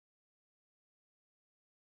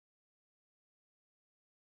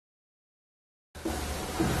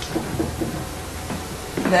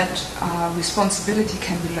that responsibility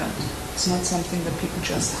can be learned. It's not something that people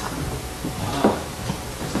just have. Ah.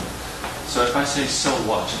 So if I say, so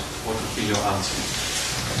what would be your answer?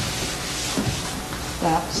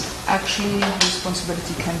 That actually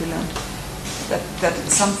responsibility can be learned. That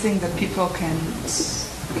it's something that people can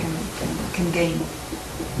gain.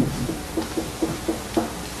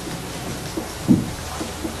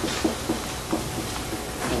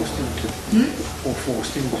 Forced into. Or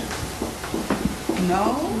forced into.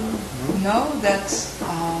 No, that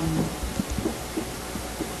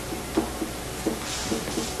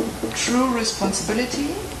true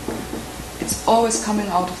responsibility, it's always coming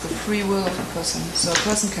out of the free will of a person. So a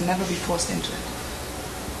person can never be forced into it.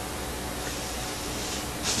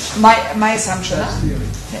 My assumption. That's theory.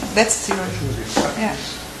 Yeah, that's theory. Yeah.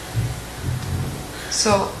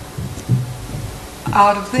 So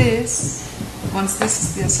out of this, once this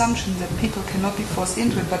is the assumption that people cannot be forced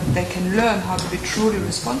into it, but they can learn how to be truly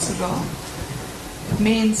responsible, it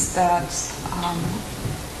means that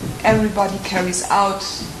everybody carries out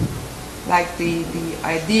like the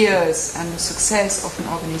ideas and the success of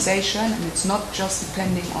an organization, and it's not just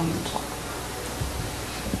depending on the top.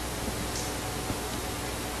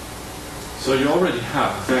 So you already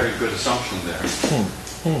have a very good assumption there.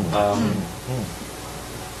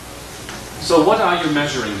 So what are you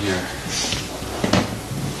measuring here?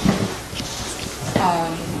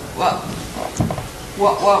 Well,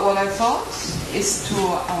 what I thought is to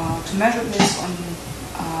measure this on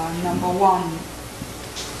number one,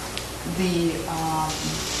 the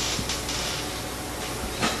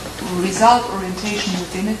result orientation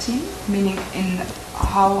within a team, meaning in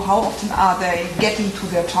how often are they getting to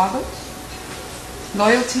their target.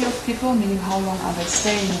 Loyalty of people, meaning how long are they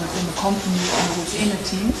staying within the company or within a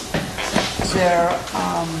team. Their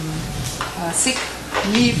sick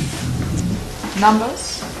leave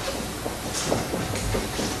numbers,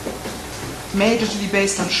 majorly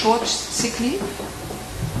based on short sick leave.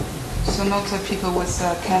 So not the people with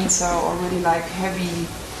cancer or really like heavy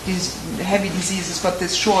diseases, but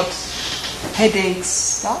this short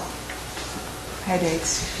headaches,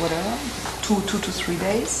 whatever, 2 to 3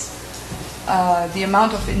 days. The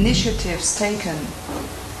amount of initiatives taken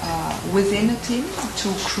within a team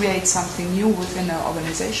to create something new within an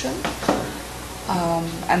organization,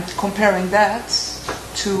 and comparing that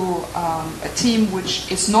to a team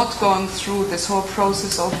which is not going through this whole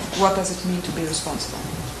process of what does it mean to be responsible.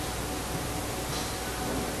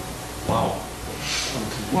 Wow.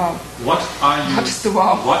 What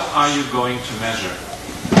are you going to measure?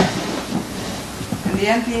 In the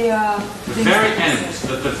end,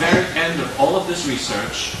 at the very end of all of this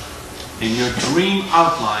research, in your dream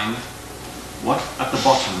outline, what at the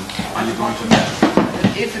bottom are you going to measure?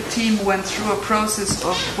 If a team went through a process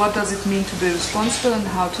of what does it mean to be responsible and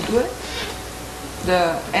how to do it,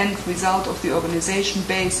 the end result of the organization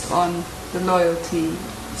based on the loyalty,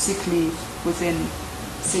 sick leave within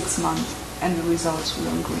 6 months, and the results will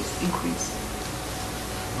increase.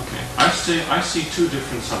 Okay, I see two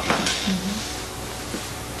different subjects.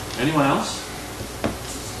 Anyone else?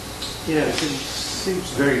 Yeah, it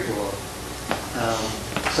seems very broad.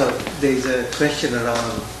 So there's a question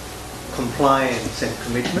around compliance and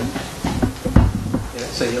commitment. Yeah,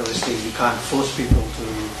 so obviously you can't force people to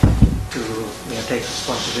take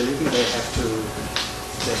responsibility. They have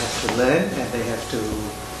to learn, and they have to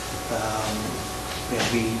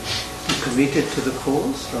be committed to the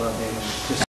cause rather than just